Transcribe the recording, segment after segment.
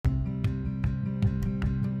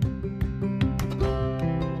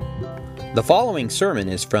The following sermon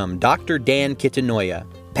is from Dr. Dan Kitanoya,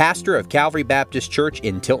 pastor of Calvary Baptist Church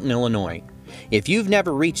in Tilton, Illinois. If you've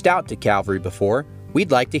never reached out to Calvary before, we'd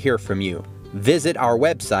like to hear from you. Visit our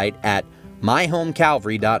website at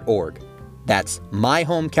myhomecalvary.org. That's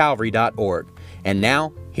myhomecalvary.org. And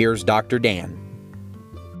now, here's Dr. Dan.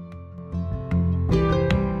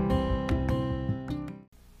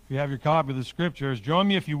 If you have your copy of the Scriptures, join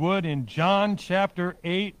me if you would in John chapter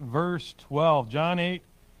 8, verse 12. John 8,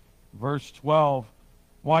 verse 12.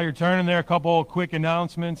 While you're turning there, a couple of quick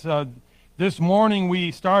announcements. This morning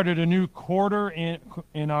we started a new quarter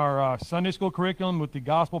in our Sunday school curriculum with the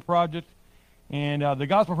Gospel Project. And the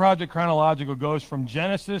Gospel Project chronological goes from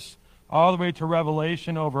Genesis all the way to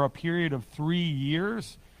Revelation over a period of 3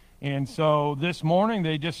 years. And so this morning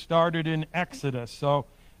they just started in Exodus. So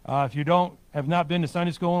if you have not been to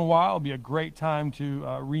Sunday school in a while, it'll be a great time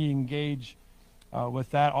to re-engage with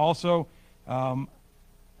that. Also, on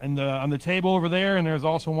the table over there, and there's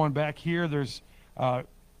also one back here, there's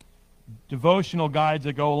devotional guides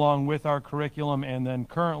that go along with our curriculum. And then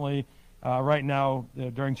currently, right now,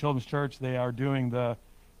 during Children's Church, they are doing the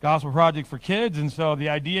Gospel Project for Kids. And so the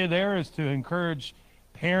idea there is to encourage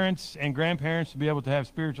parents and grandparents to be able to have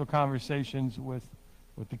spiritual conversations with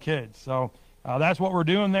the kids. So that's what we're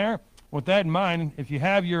doing there. With that in mind, if you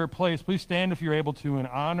have your place, please stand if you're able to in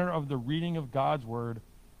honor of the reading of God's Word.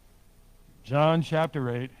 John chapter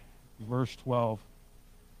 8, verse 12.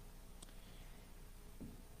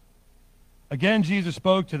 Again, Jesus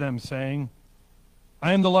spoke to them, saying,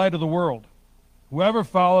 I am the light of the world. Whoever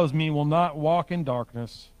follows me will not walk in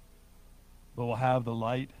darkness, but will have the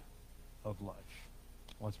light of life.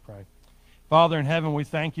 Let's pray. Father in heaven, we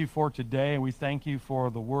thank you for today, and we thank you for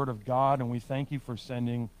the Word of God, and we thank you for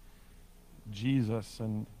sending Jesus.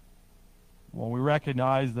 And when we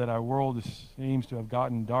recognize that our world seems to have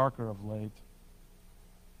gotten darker of late,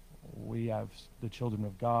 we have, the children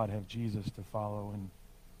of God, have Jesus to follow, and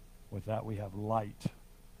with that we have light.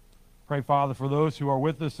 Pray, Father, for those who are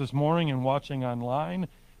with us this morning and watching online.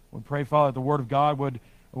 We pray, Father, that the Word of God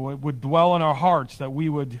would dwell in our hearts, that we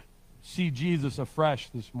would see Jesus afresh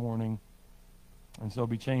this morning, and so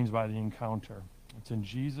be changed by the encounter. It's in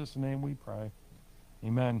Jesus' name we pray.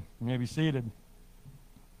 Amen. You may be seated.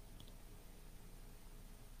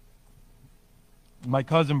 My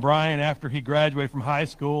cousin Brian, after he graduated from high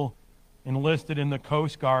school, enlisted in the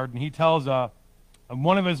Coast Guard, and he tells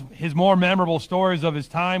one of his more memorable stories of his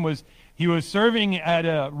time was he was serving at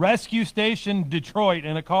a rescue station, Detroit,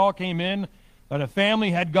 and a call came in that a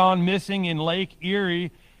family had gone missing in Lake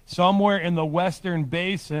Erie, somewhere in the western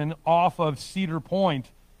basin off of Cedar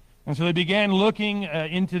Point. And so they began looking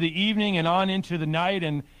into the evening and on into the night,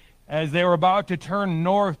 and as they were about to turn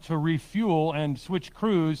north to refuel and switch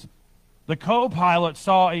crews, the co-pilot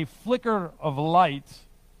saw a flicker of light.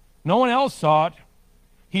 No one else saw it.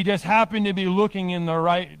 He just happened to be looking in the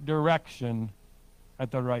right direction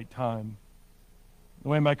at the right time. The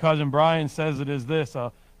way my cousin Brian says it is this: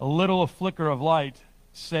 a little flicker of light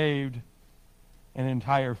saved an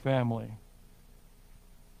entire family.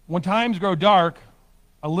 When times grow dark,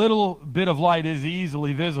 a little bit of light is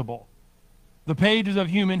easily visible. The pages of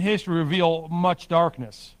human history reveal much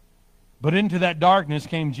darkness, but into that darkness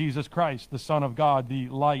came Jesus Christ, the Son of God, the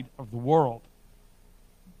light of the world.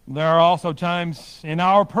 There are also times in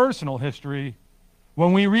our personal history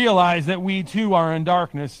when we realize that we too are in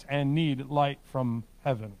darkness and need light from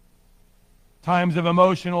heaven. Times of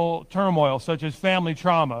emotional turmoil, such as family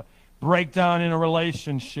trauma, breakdown in a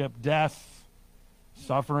relationship, death,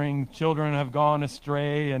 suffering, children have gone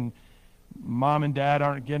astray, and mom and dad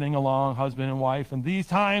aren't getting along, husband and wife. And these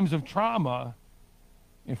times of trauma,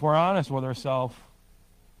 if we're honest with ourselves,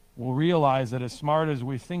 we'll realize that as smart as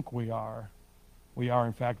we think we are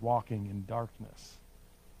in fact walking in darkness.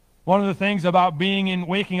 One of the things about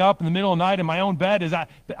waking up in the middle of the night in my own bed is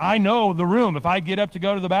I know the room. If I get up to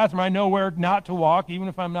go to the bathroom, I know where not to walk, even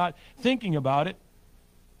if I'm not thinking about it.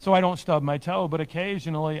 So I don't stub my toe, but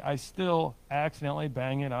occasionally I still accidentally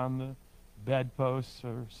bang it on the bedpost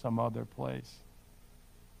or some other place.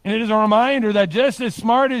 And it is a reminder that just as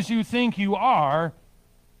smart as you think you are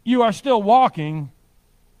still walking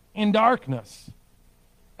in darkness.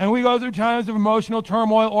 And we go through times of emotional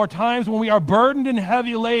turmoil or times when we are burdened and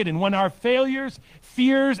heavy laden, when our failures,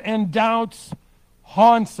 fears, and doubts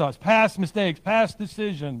haunts us, past mistakes, past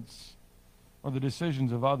decisions, or the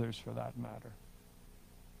decisions of others for that matter.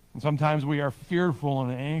 And sometimes we are fearful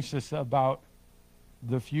and anxious about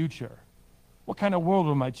the future. What kind of world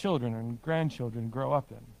will my children and grandchildren grow up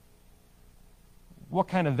in? what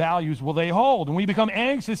kind of values will they hold? And we become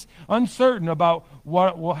anxious, uncertain about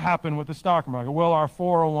what will happen with the stock market. Will our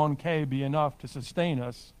 401k be enough to sustain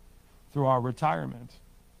us through our retirement.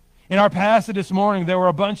 In our passage this morning, there were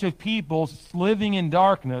a bunch of people living in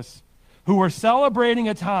darkness who were celebrating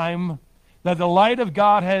a time that the light of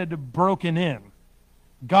God had broken in.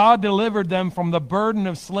 God delivered them from the burden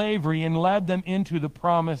of slavery and led them into the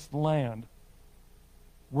promised land.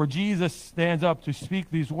 Where Jesus stands up to speak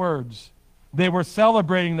these words, they were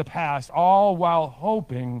celebrating the past, all while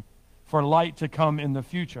hoping for light to come in the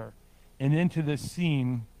future. And into this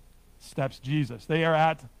scene steps Jesus. They are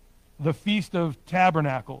at the Feast of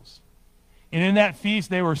Tabernacles. And in that feast,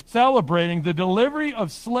 they were celebrating the delivery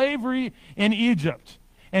of slavery in Egypt.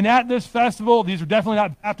 And at this festival, these are definitely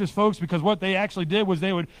not Baptist folks, because what they actually did was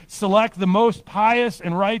they would select the most pious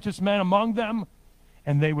and righteous men among them,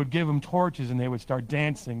 and they would give them torches, and they would start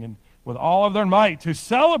dancing and with all of their might to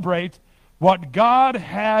celebrate what God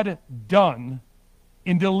had done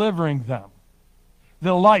in delivering them.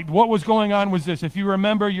 The light, what was going on was this. If you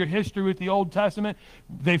remember your history with the Old Testament,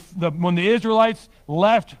 when the Israelites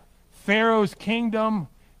left Pharaoh's kingdom,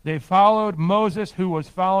 they followed Moses, who was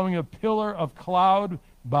following a pillar of cloud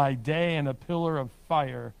by day and a pillar of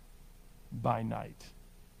fire by night.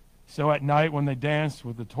 So at night when they danced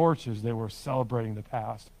with the torches, they were celebrating the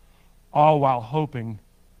past, all while hoping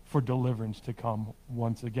for deliverance to come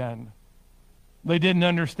once again. They didn't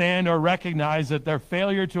understand or recognize that their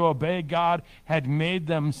failure to obey God had made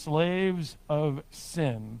them slaves of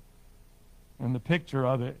sin. And the picture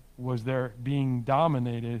of it was their being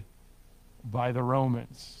dominated by the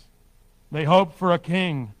Romans. They hoped for a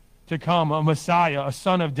king to come, a Messiah, a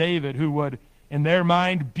son of David, who would, in their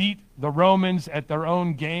mind, beat the Romans at their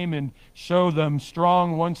own game and show them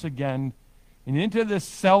strong once again. And into this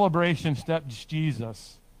celebration steps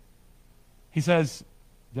Jesus. He says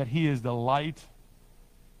that he is the light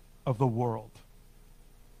of the world.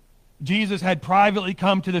 Jesus had privately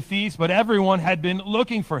come to the feast, but everyone had been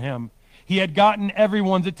looking for him. He had gotten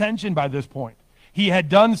everyone's attention by this point. He had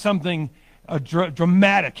done something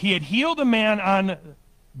dramatic. He had healed a man on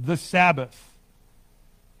the Sabbath.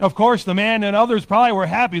 Of course, the man and others probably were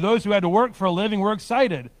happy. Those who had to work for a living were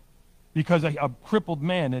excited because a crippled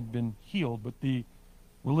man had been healed, but the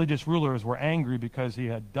religious rulers were angry because he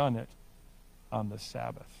had done it on the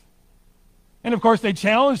Sabbath. And of course, they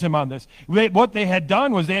challenged him on this. What they had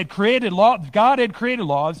done was they had created law. God had created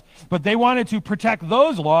laws, but they wanted to protect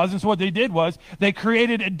those laws. And so what they did was they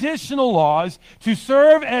created additional laws to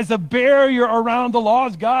serve as a barrier around the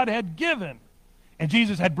laws God had given. And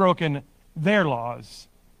Jesus had broken their laws,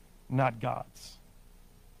 not God's.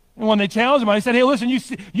 And when they challenged him, I said, hey, listen,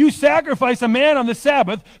 you sacrifice a man on the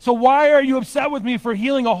Sabbath, so why are you upset with me for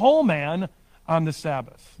healing a whole man on the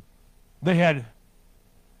Sabbath?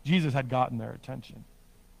 Jesus had gotten their attention.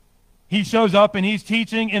 He shows up and he's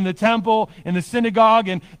teaching in the temple, in the synagogue,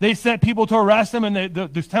 and they sent people to arrest him, and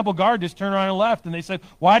this temple guard just turned around and left, and they said,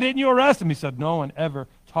 why didn't you arrest him? He said, no one ever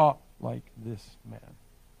taught like this man.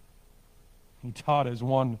 He taught as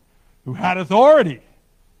one who had authority.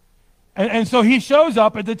 And so he shows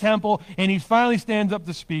up at the temple, and he finally stands up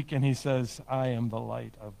to speak, and he says, I am the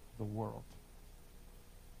light of the world.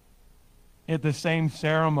 At the same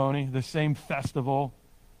ceremony, the same festival,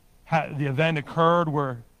 the event occurred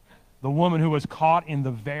where the woman who was caught in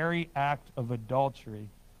the very act of adultery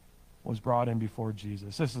was brought in before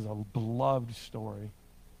Jesus. This is a beloved story.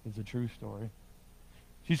 It's a true story.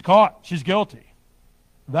 She's caught. She's guilty.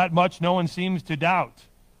 That much no one seems to doubt.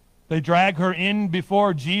 They drag her in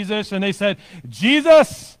before Jesus, and they said,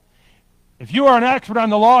 Jesus, if you are an expert on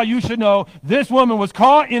the law, you should know this woman was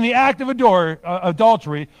caught in the act of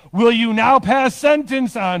adultery. Will you now pass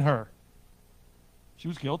sentence on her? She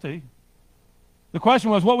was guilty. The question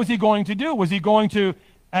was, what was he going to do? Was he going to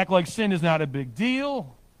act like sin is not a big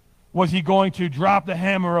deal? Was he going to drop the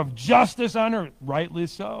hammer of justice on her? Rightly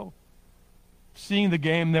so. Seeing the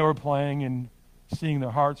game they were playing and seeing their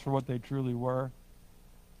hearts for what they truly were,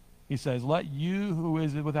 he says, let you who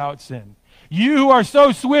is without sin, you who are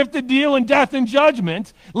so swift to deal in death and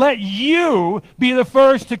judgment, let you be the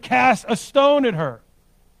first to cast a stone at her.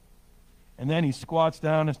 And then he squats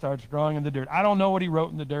down and starts drawing in the dirt. I don't know what he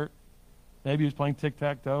wrote in the dirt. Maybe he was playing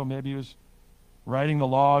tic-tac-toe. Maybe he was writing the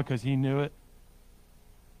law because he knew it.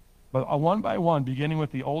 But one by one, beginning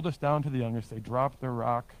with the oldest down to the youngest, they dropped their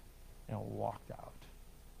rock and walked out.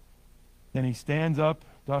 Then he stands up,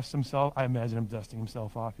 dusts himself. I imagine him dusting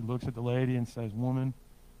himself off. He looks at the lady and says, woman,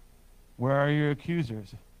 where are your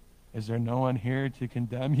accusers? Is there no one here to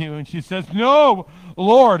condemn you? And she says, no,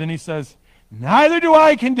 Lord. And he says, neither do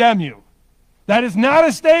I condemn you. That is not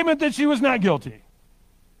a statement that she was not guilty.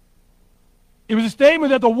 It was a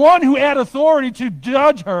statement that the one who had authority to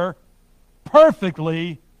judge her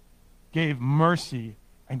perfectly gave mercy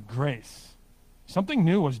and grace. Something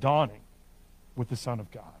new was dawning. with the Son of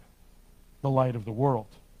God, the light of the world.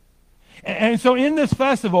 And so in this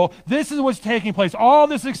festival, this is what's taking place. All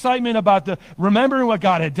this excitement about remembering what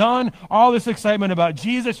God had done, all this excitement about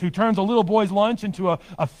Jesus who turns a little boy's lunch into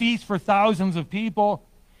a feast for thousands of people.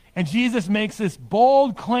 And Jesus makes this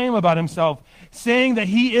bold claim about himself, saying that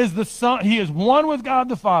he is the Son, he is one with God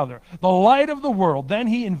the Father, the light of the world. Then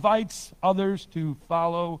he invites others to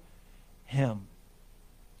follow him.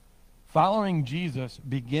 Following Jesus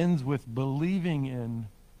begins with believing in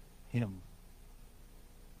him.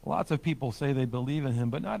 Lots of people say they believe in him,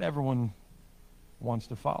 but not everyone wants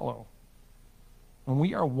to follow. And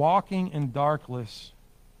we are walking in darkness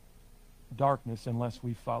unless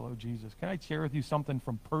we follow Jesus. Can I share with you something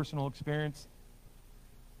from personal experience?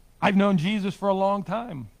 I've known Jesus for a long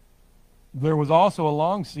time. There was also a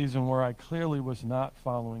long season where I clearly was not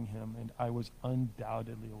following him, and I was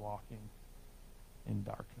undoubtedly walking in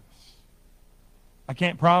darkness. I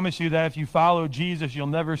can't promise you that if you follow Jesus, you'll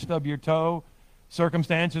never stub your toe.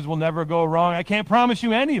 Circumstances will never go wrong. I can't promise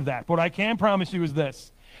you any of that. But what I can promise you is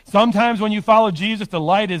this. Sometimes when you follow Jesus, the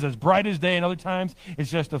light is as bright as day, and other times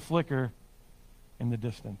it's just a flicker in the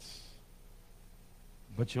distance.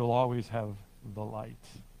 But you'll always have the light.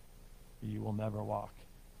 You will never walk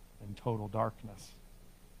in total darkness.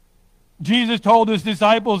 Jesus told his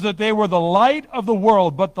disciples that they were the light of the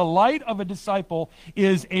world, but the light of a disciple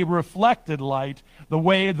is a reflected light, the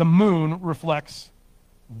way the moon reflects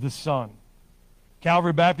the sun.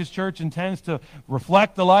 Calvary Baptist Church intends to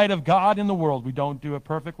reflect the light of God in the world. We don't do it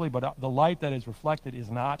perfectly, but the light that is reflected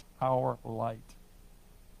is not our light.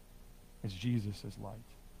 It's Jesus' light.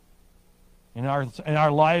 In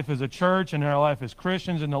our life as a church, in our life as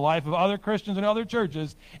Christians, in the life of other Christians and other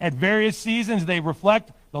churches, at various seasons they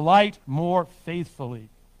reflect the light more faithfully.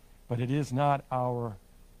 But it is not our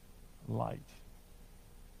light.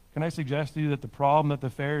 Can I suggest to you that the problem that the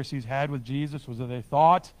Pharisees had with Jesus was that they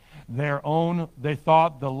thought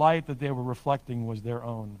the light that they were reflecting was their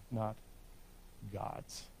own, not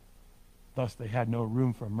God's. Thus they had no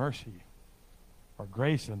room for mercy or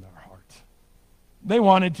grace in their hearts. They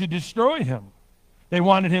wanted to destroy him. They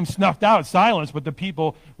wanted him snuffed out, silenced, but the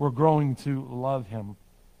people were growing to love him.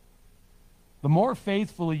 The more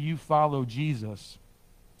faithfully you follow Jesus,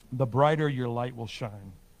 the brighter your light will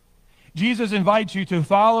shine. Jesus invites you to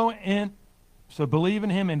so believe in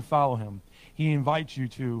him and follow him. He invites you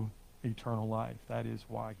to eternal life. That is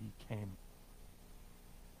why he came.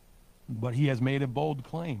 But he has made a bold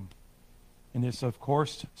claim. And this, of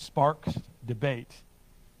course, sparks debate,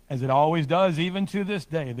 as it always does, even to this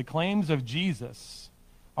day. The claims of Jesus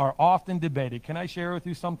are often debated. Can I share with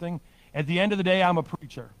you something? At the end of the day, I'm a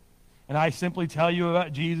preacher, and I simply tell you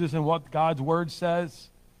about Jesus and what God's word says.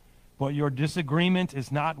 But your disagreement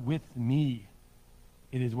is not with me.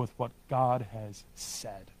 It is with what God has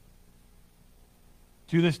said.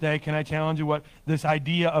 To this day, can I challenge you what this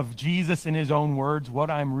idea of Jesus in his own words, what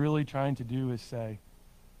I'm really trying to do is say,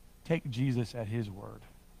 take Jesus at his word.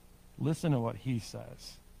 Listen to what he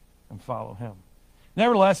says and follow him.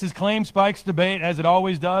 Nevertheless, his claim spikes debate, as it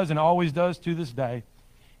always does and always does to this day.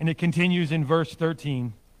 And it continues in verse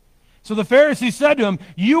 13. So the Pharisees said to him,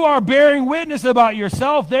 you are bearing witness about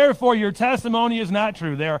yourself, therefore your testimony is not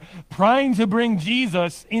true. They are trying to bring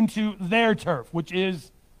Jesus into their turf, which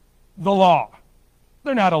is the law.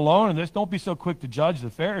 They're not alone in this. Don't be so quick to judge the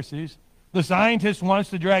Pharisees. The scientist wants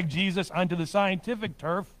to drag Jesus onto the scientific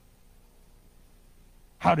turf.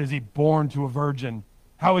 How does he born to a virgin?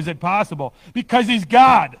 How is it possible? Because he's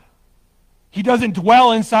God. He doesn't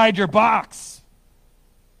dwell inside your box.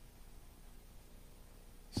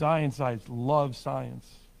 I love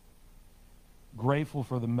science. Grateful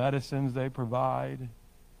for the medicines they provide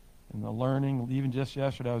and the learning. Even just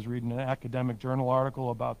yesterday I was reading an academic journal article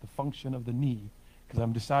about the function of the knee because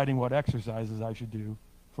I'm deciding what exercises I should do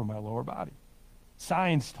for my lower body.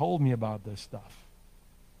 Science told me about this stuff.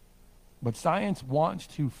 But science wants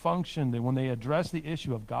to function. When they address the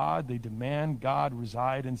issue of God, they demand God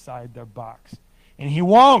reside inside their box. And he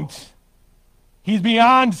won't. He's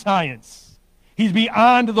beyond science. He's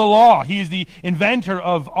beyond the law. He's the inventor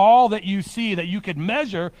of all that you see that you could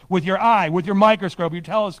measure with your eye, with your microscope, your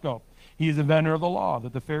telescope. He is the inventor of the law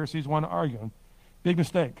that the Pharisees want to argue. Big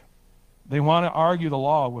mistake. They want to argue the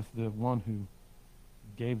law with the one who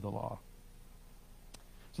gave the law.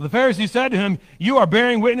 So the Pharisees said to him, you are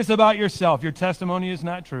bearing witness about yourself. Your testimony is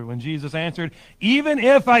not true. And Jesus answered, even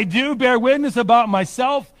if I do bear witness about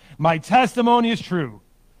myself, my testimony is true.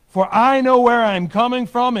 For I know where I am coming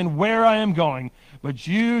from and where I am going. But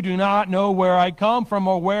you do not know where I come from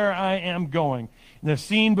or where I am going. In the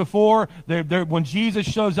scene before, when Jesus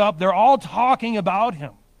shows up, they're all talking about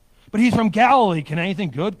him. But he's from Galilee. Can anything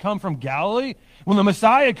good come from Galilee? When the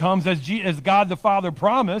Messiah comes, as God the Father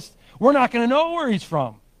promised, we're not going to know where he's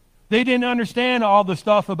from. They didn't understand all the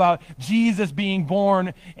stuff about Jesus being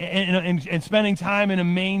born and spending time in a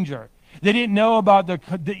manger. They didn't know about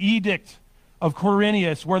the edict of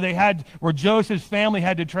Quirinius, where Joseph's family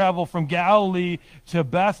had to travel from Galilee to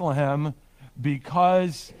Bethlehem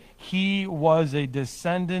because he was a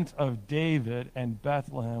descendant of David and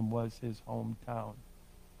Bethlehem was his hometown.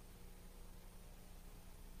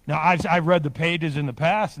 Now, I've read the pages in the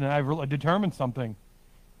past and I've determined something.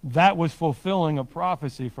 That was fulfilling a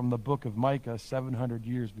prophecy from the book of Micah 700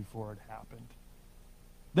 years before it happened.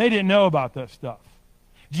 They didn't know about that stuff.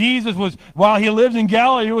 Jesus while he lived in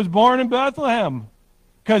Galilee, he was born in Bethlehem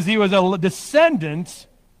because he was a descendant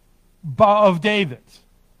of David,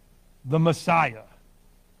 the Messiah.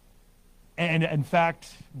 And in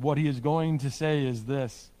fact, what he is going to say is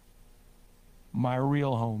this: my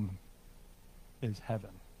real home is heaven.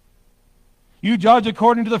 You judge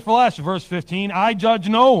according to the flesh, verse 15. I judge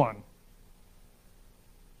no one.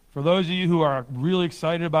 For those of you who are really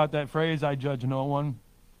excited about that phrase, I judge no one,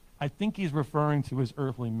 I think he's referring to his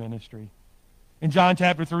earthly ministry. In John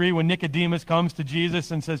chapter 3, when Nicodemus comes to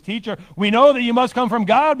Jesus and says, Teacher, we know that you must come from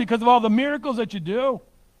God because of all the miracles that you do.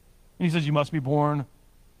 And he says, you must be born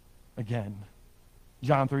again.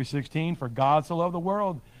 John 3:16, for God so loved the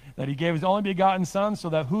world that he gave his only begotten Son, so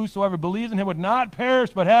that whosoever believes in him would not perish,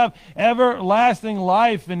 but have everlasting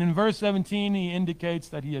life. And in verse 17, he indicates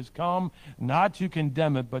that he has come not to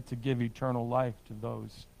condemn it, but to give eternal life to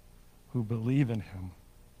those who believe in him.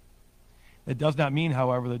 It does not mean,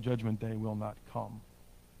 however, the judgment day will not come.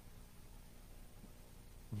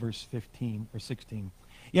 Verse 15 or 16.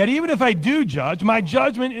 Yet even if I do judge, my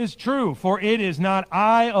judgment is true, for it is not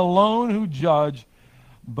I alone who judge,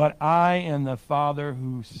 but I and the Father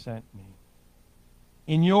who sent me.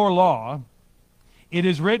 In your law, it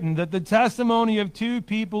is written that the testimony of two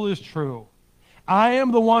people is true. I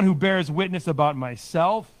am the one who bears witness about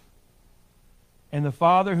myself, and the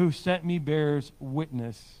Father who sent me bears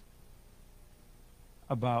witness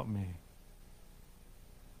about me.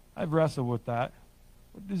 I've wrestled with that.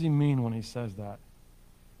 What does he mean when he says that?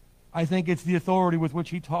 I think it's the authority with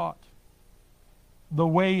which he taught, the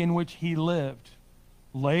way in which he lived.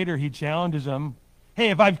 Later, he challenges them. Hey,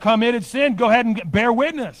 if I've committed sin, go ahead and bear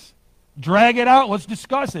witness. Drag it out. Let's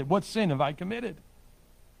discuss it. What sin have I committed?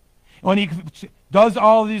 When he does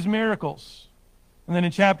all of these miracles, and then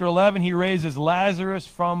in chapter 11, he raises Lazarus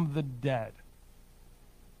from the dead.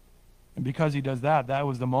 And because he does that, that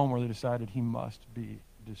was the moment where they decided he must be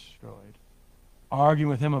destroyed. Arguing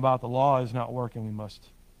with him about the law is not working. We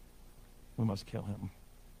must kill him.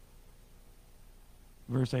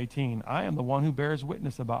 Verse 18, I am the one who bears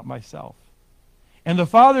witness about myself. And the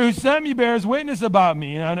Father who sent me bears witness about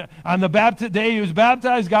me. And on the day he was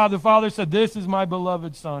baptized, God the Father said, this is my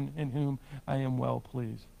beloved Son in whom I am well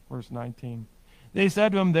pleased. Verse 19, they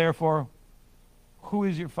said to him, therefore, who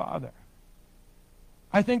is your father?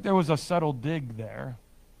 I think there was a subtle dig there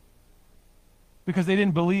because they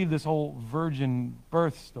didn't believe this whole virgin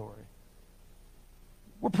birth story.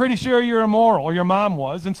 We're pretty sure you're immoral, or your mom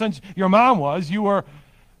was. And since your mom was, you were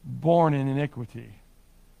born in iniquity,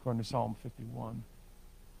 according to Psalm 51.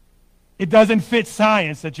 It doesn't fit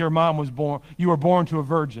science that your mom was born, you were born to a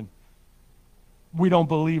virgin. We don't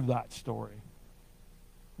believe that story.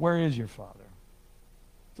 Where is your father?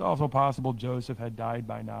 It's also possible Joseph had died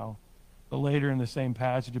by now. But later in the same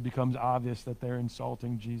passage, it becomes obvious that they're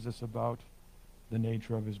insulting Jesus about the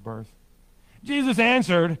nature of his birth. Jesus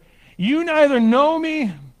answered, you neither know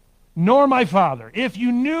me nor my Father. If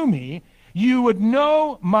you knew me, you would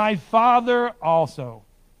know my Father also.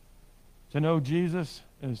 To know Jesus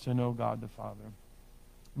is to know God the Father.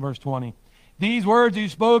 Verse 20. These words he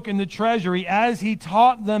spoke in the treasury as he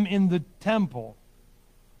taught them in the temple.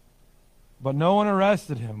 But no one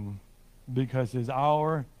arrested him because his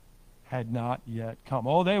hour had not yet come.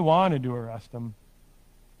 Oh, they wanted to arrest him.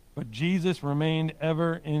 But Jesus remained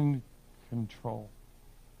ever in control.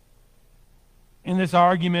 In this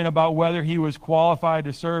argument about whether he was qualified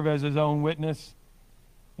to serve as his own witness,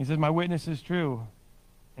 he says, my witness is true.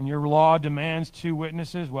 And your law demands two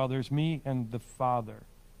witnesses. Well, there's me and the Father.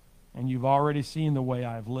 And you've already seen the way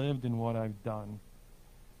I've lived and what I've done.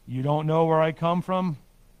 You don't know where I come from?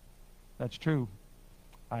 That's true.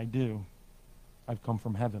 I do. I've come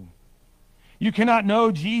from heaven. You cannot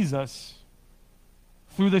know Jesus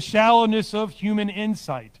through the shallowness of human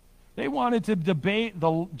insight. They wanted to debate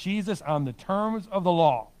Jesus on the terms of the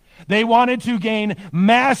law. They wanted to gain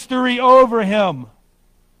mastery over him.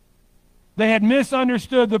 They had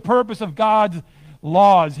misunderstood the purpose of God's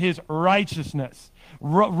laws, his righteousness.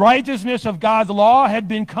 Righteousness of God's law had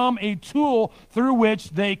become a tool through which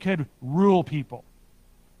they could rule people.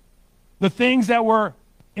 The things that were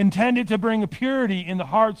intended to bring a purity in the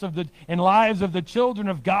hearts of and lives of the children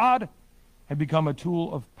of God had become a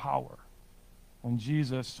tool of power. And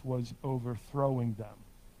Jesus was overthrowing them.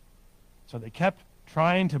 So they kept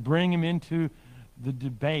trying to bring him into the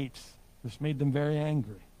debates. This made them very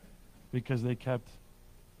angry because they kept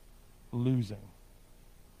losing.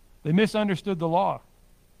 They misunderstood the law.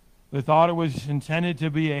 They thought it was intended to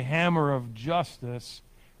be a hammer of justice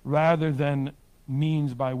rather than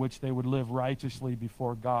means by which they would live righteously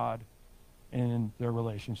before God and in their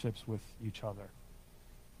relationships with each other.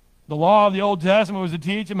 The law of the Old Testament was to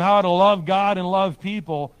teach them how to love God and love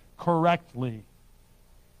people correctly.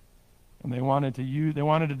 And they wanted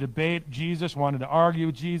to debate Jesus, wanted to argue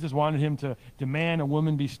with Jesus, wanted him to demand a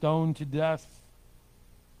woman be stoned to death.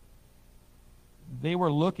 They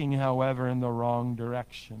were looking, however, in the wrong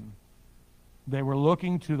direction. They were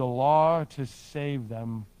looking to the law to save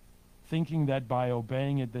them, thinking that by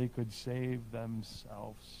obeying it they could save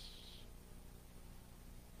themselves.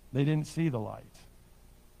 They didn't see the light.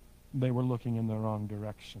 They were looking in the wrong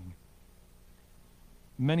direction.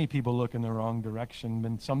 Many people look in the wrong direction,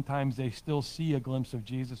 and sometimes they still see a glimpse of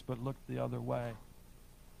Jesus but look the other way.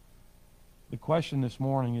 The question this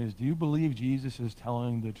morning is, do you believe Jesus is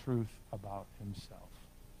telling the truth about himself?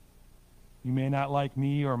 You may not like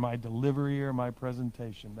me or my delivery or my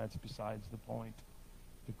presentation. That's besides the point.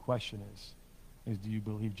 The question is do you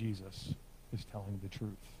believe Jesus is telling the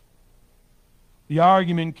truth? The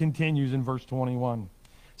argument continues in verse 21.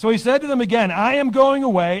 So he said to them again, I am going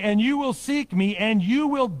away, and you will seek me, and you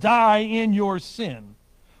will die in your sin.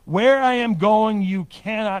 Where I am going, you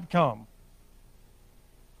cannot come.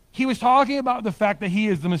 He was talking about the fact that he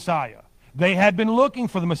is the Messiah. They had been looking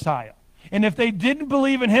for the Messiah. And if they didn't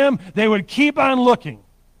believe in him, they would keep on looking.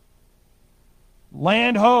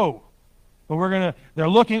 Land ho. But they're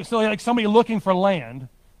looking, so like somebody looking for land.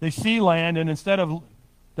 They see land, and instead of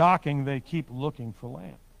docking, they keep looking for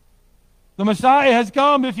land. The Messiah has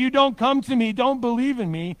come. If you don't come to me, don't believe in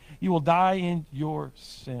me, you will die in your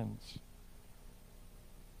sins.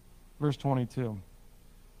 Verse 22.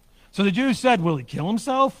 So the Jews said, will he kill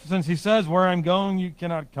himself, since he says, where I'm going, you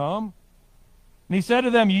cannot come? And he said to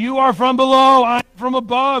them, you are from below, I am from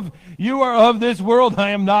above. You are of this world, I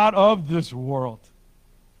am not of this world.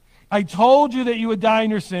 I told you that you would die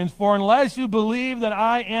in your sins, for unless you believe that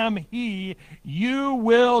I am he, you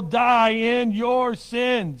will die in your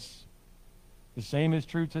sins. The same is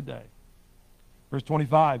true today. Verse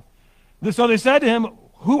 25. So they said to him,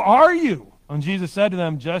 who are you? And Jesus said to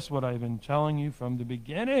them, just what I've been telling you from the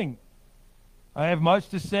beginning. I have much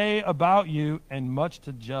to say about you and much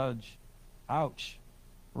to judge. Ouch.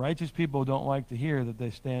 Righteous people don't like to hear that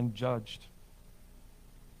they stand judged.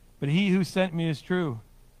 But he who sent me is true,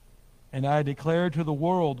 and I declare to the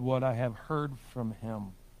world what I have heard from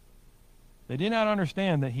him. They did not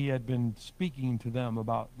understand that he had been speaking to them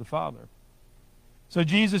about the Father. So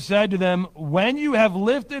Jesus said to them, when you have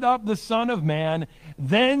lifted up the Son of Man,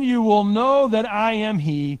 then you will know that I am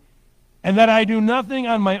he, and that I do nothing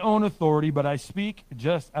on my own authority, but I speak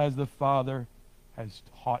just as the Father has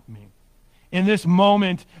taught me. In this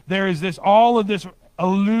moment, there is all of this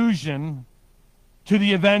allusion to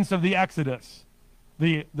the events of the Exodus.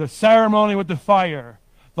 The ceremony with the fire.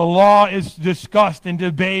 The law is discussed and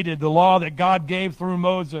debated, the law that God gave through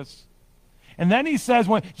Moses. And then he says,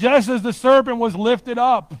 just as the serpent was lifted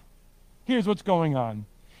up, here's what's going on.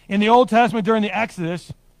 In the Old Testament, during the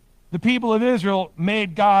Exodus, the people of Israel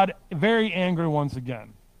made God very angry once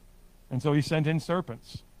again. And so he sent in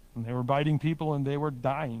serpents. And they were biting people and they were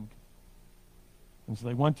dying. And so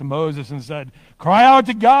they went to Moses and said, cry out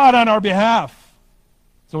to God on our behalf.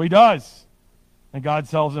 So he does. And God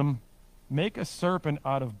tells him, make a serpent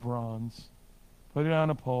out of bronze, put it on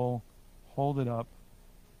a pole, hold it up,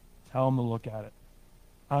 tell them to look at it.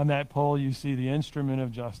 On that pole you see the instrument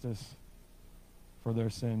of justice for their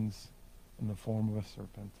sins in the form of a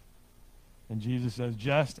serpent. And Jesus says,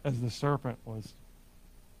 just as the serpent was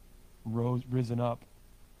risen up,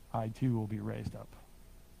 I too will be raised up.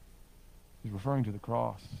 He's referring to the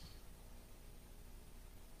cross.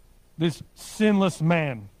 This sinless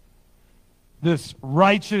man, this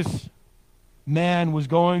righteous man was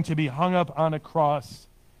going to be hung up on a cross.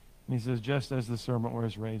 And he says, just as the serpent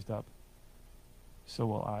was raised up, so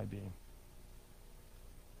will I be.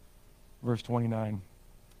 Verse 29.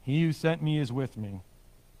 He who sent me is with me.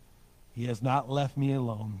 He has not left me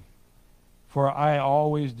alone. For I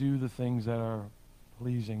always do the things that are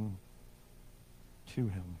pleasing to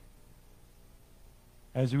him.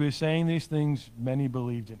 As he was saying these things, many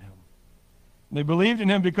believed in him. They believed in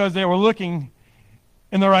him because they were looking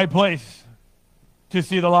in the right place to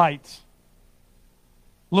see the light,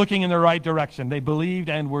 looking in the right direction. They believed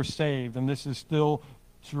and were saved, and this is still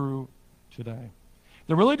true today.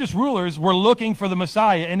 The religious rulers were looking for the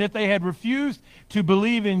Messiah, and if they had refused to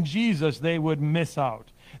believe in Jesus, they would miss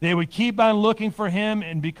out. They would keep on looking for him,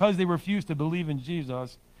 and because they refused to believe in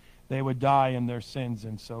Jesus, they would die in their sins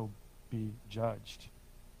and so be judged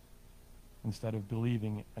instead of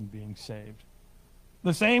believing and being saved.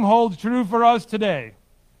 The same holds true for us today.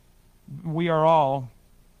 We are all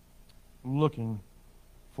looking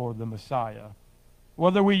for the Messiah,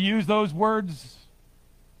 whether we use those words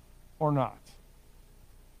or not.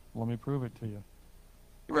 Let me prove it to you.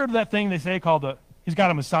 You ever heard of that thing they say called he's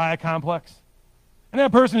got a Messiah complex? And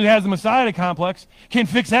that person who has the Messiah complex can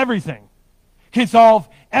fix everything, can solve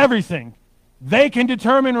everything. They can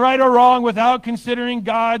determine right or wrong without considering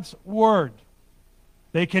God's word.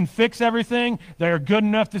 They can fix everything. They're good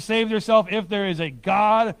enough to save themselves. If there is a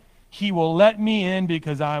God, he will let me in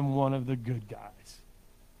because I'm one of the good guys.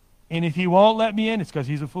 And if he won't let me in, it's because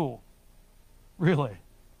he's a fool. Really.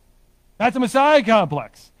 That's a Messiah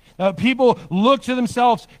complex. People look to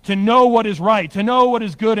themselves to know what is right, to know what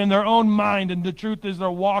is good in their own mind, and the truth is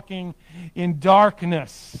they're walking in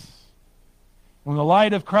darkness. When the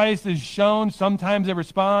light of Christ is shown, sometimes they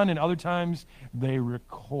respond, and other times they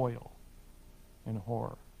recoil in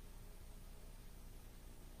horror.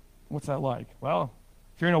 What's that like? Well,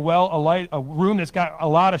 if you're in a room that's got a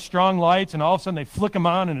lot of strong lights, and all of a sudden they flick them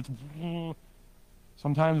on, and it's...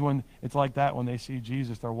 Sometimes when it's like that, when they see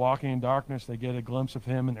Jesus, they're walking in darkness, they get a glimpse of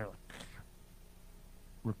him, and they're like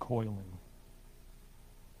recoiling.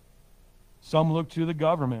 Some look to the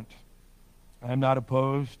government. I'm not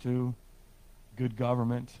opposed to good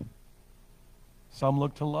government. Some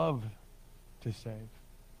look to love to save.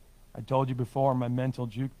 I told you before, my mental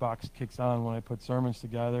jukebox kicks on when I put sermons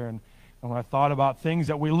together, and when I thought about things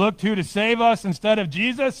that we look to save us instead of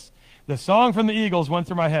Jesus, the song from the Eagles went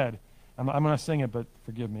through my head. I'm going to sing it, but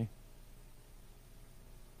forgive me.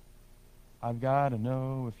 I've got to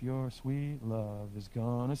know if your sweet love is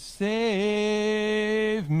going to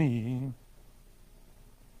save me.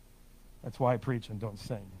 That's why I preach and don't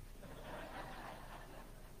sing.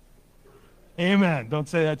 Amen. Don't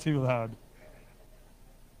say that too loud.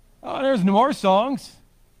 Oh, there's more songs.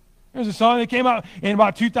 There's a song that came out in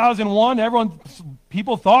about 2001.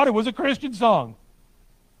 People thought it was a Christian song.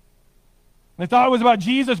 They thought it was about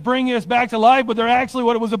Jesus bringing us back to life, but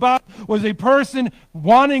what it was about was a person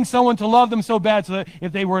wanting someone to love them so bad so that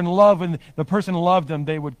if they were in love and the person loved them,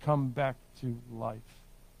 they would come back to life.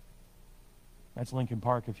 That's Linkin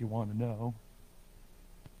Park if you want to know.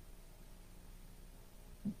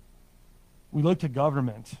 We look to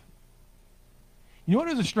government. You know what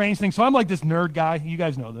is a strange thing? So I'm like this nerd guy. You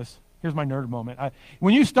guys know this. Here's my nerd moment.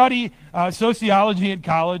 When you study sociology at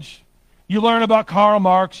college, you learn about Karl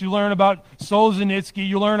Marx, you learn about Solzhenitsyn,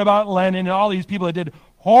 you learn about Lenin, and all these people that did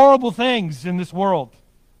horrible things in this world.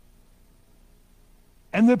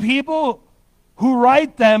 And the people who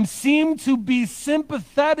write them seem to be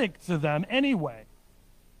sympathetic to them anyway.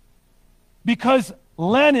 Because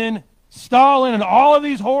Lenin, Stalin, and all of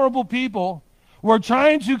these horrible people were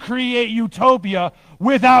trying to create utopia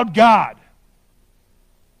without God.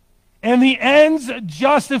 And the ends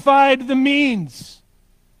justified the means.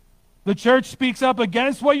 The church speaks up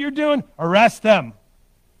against what you're doing, arrest them.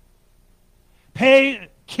 Pay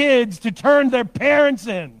kids to turn their parents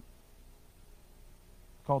in.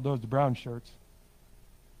 Called those the brown shirts.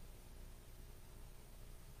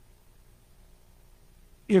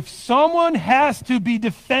 If someone has to be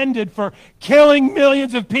defended for killing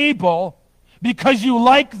millions of people because you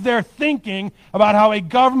like their thinking about how a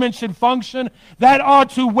government should function, that ought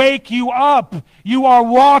to wake you up. You are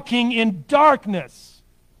walking in darkness.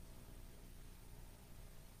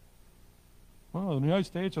 Well, the United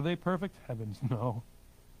States, are they perfect? Heavens, no.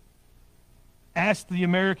 Ask the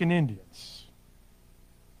American Indians.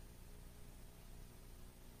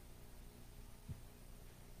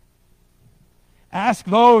 Ask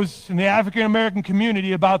those in the African American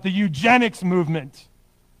community about the eugenics movement,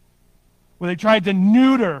 where they tried to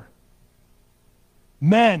neuter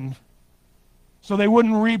men so they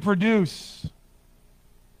wouldn't reproduce.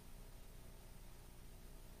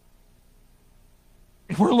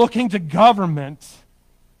 If we're looking to government,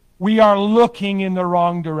 we are looking in the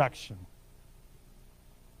wrong direction.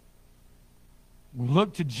 We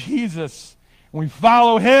look to Jesus and we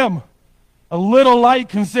follow him. A little light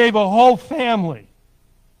can save a whole family.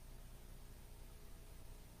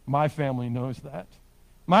 My family knows that.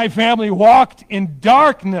 My family walked in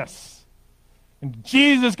darkness And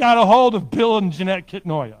Jesus got a hold of Bill and Jeanette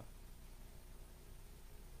Kitnoya.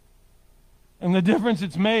 And the difference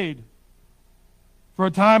it's made. For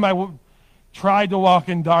a time I tried to walk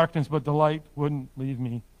in darkness, but the light wouldn't leave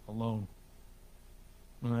me alone.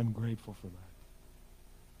 And I'm grateful for that.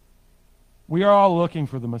 We are all looking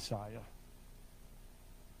for the Messiah.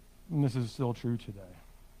 And this is still true today.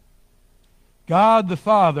 God the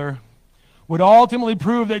Father would ultimately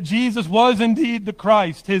prove that Jesus was indeed the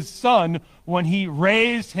Christ, his Son, when he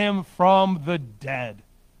raised him from the dead.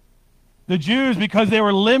 The Jews, because they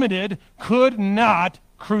were limited, could not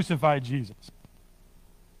crucify Jesus.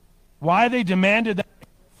 Why they demanded that?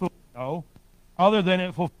 No, other than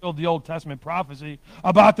it fulfilled the Old Testament prophecy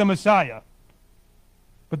about the Messiah.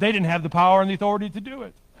 But they didn't have the power and the authority to do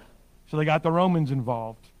it. So they got the Romans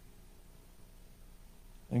involved.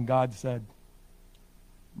 And God said,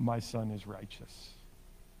 my Son is righteous.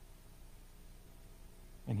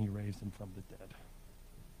 And he raised him from the dead.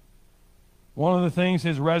 One of the things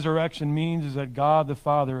his resurrection means is that God the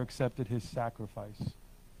Father accepted his sacrifice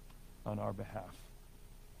on our behalf.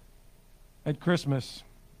 At Christmas,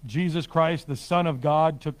 Jesus Christ, the Son of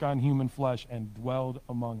God, took on human flesh and dwelled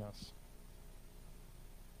among us.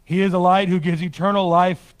 He is a light who gives eternal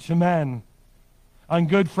life to men. On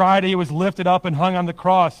Good Friday, he was lifted up and hung on the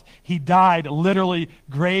cross. He died, literally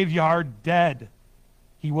graveyard dead.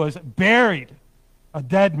 He was buried, a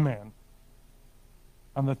dead man.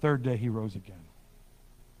 On the third day, he rose again.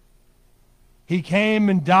 He came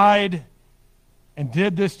and died and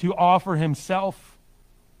did this to offer himself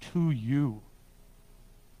to you,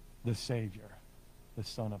 the Savior, the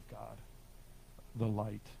Son of God, the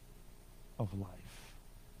light of life.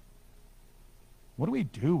 What do we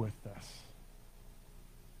do with this?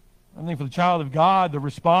 I think for the child of God, the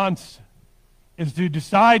response is to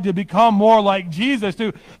decide to become more like Jesus,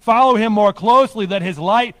 to follow him more closely, that his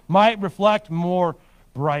light might reflect more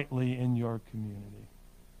brightly in your community.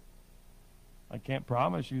 I can't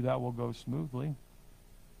promise you that will go smoothly.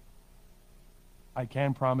 I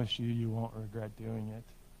can promise you, you won't regret doing it.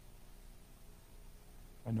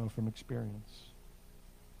 I know from experience.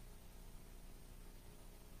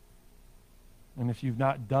 And if you've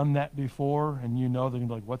not done that before and you know, they're going to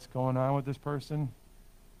be like, what's going on with this person?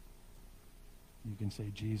 You can say,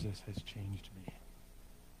 Jesus has changed me.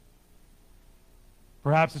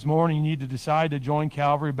 Perhaps this morning you need to decide to join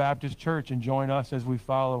Calvary Baptist Church and join us as we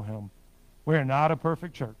follow him. We are not a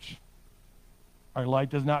perfect church. Our light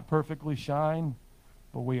does not perfectly shine,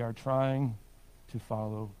 but we are trying to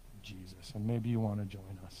follow Jesus. And maybe you want to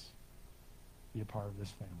join us, be a part of this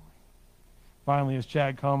family. Finally, as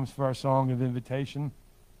Chad comes for our song of invitation,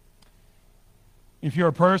 if you're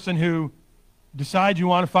a person who decides you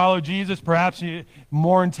want to follow Jesus, perhaps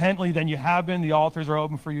more intently than you have been, the altars are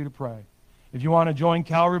open for you to pray. If you want to join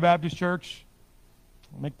Calvary Baptist Church,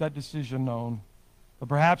 make that decision known. But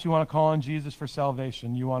perhaps you want to call on Jesus for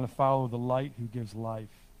salvation. You want to follow the light who gives life.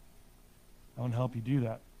 I want to help you do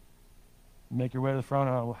that. Make your way to the front,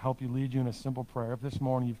 and I will help you, lead you in a simple prayer. If this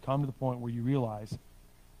morning you've come to the point where you realize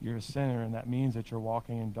you're a sinner, and that means that you're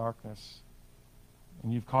walking in darkness,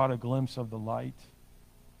 and you've caught a glimpse of the light,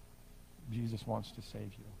 Jesus wants to save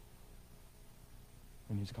you.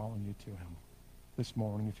 And he's calling you to him. This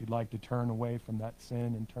morning, if you'd like to turn away from that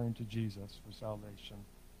sin and turn to Jesus for salvation,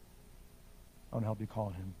 I want to help you call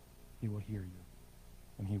him. He will hear you,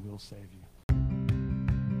 and he will save you.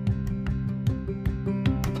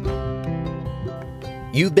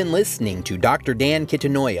 You've been listening to Dr. Dan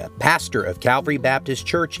Kitanoya, pastor of Calvary Baptist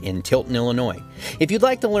Church in Tilton, Illinois. If you'd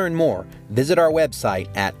like to learn more, visit our website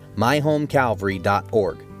at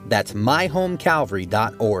myhomecalvary.org. That's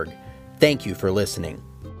myhomecalvary.org. Thank you for listening.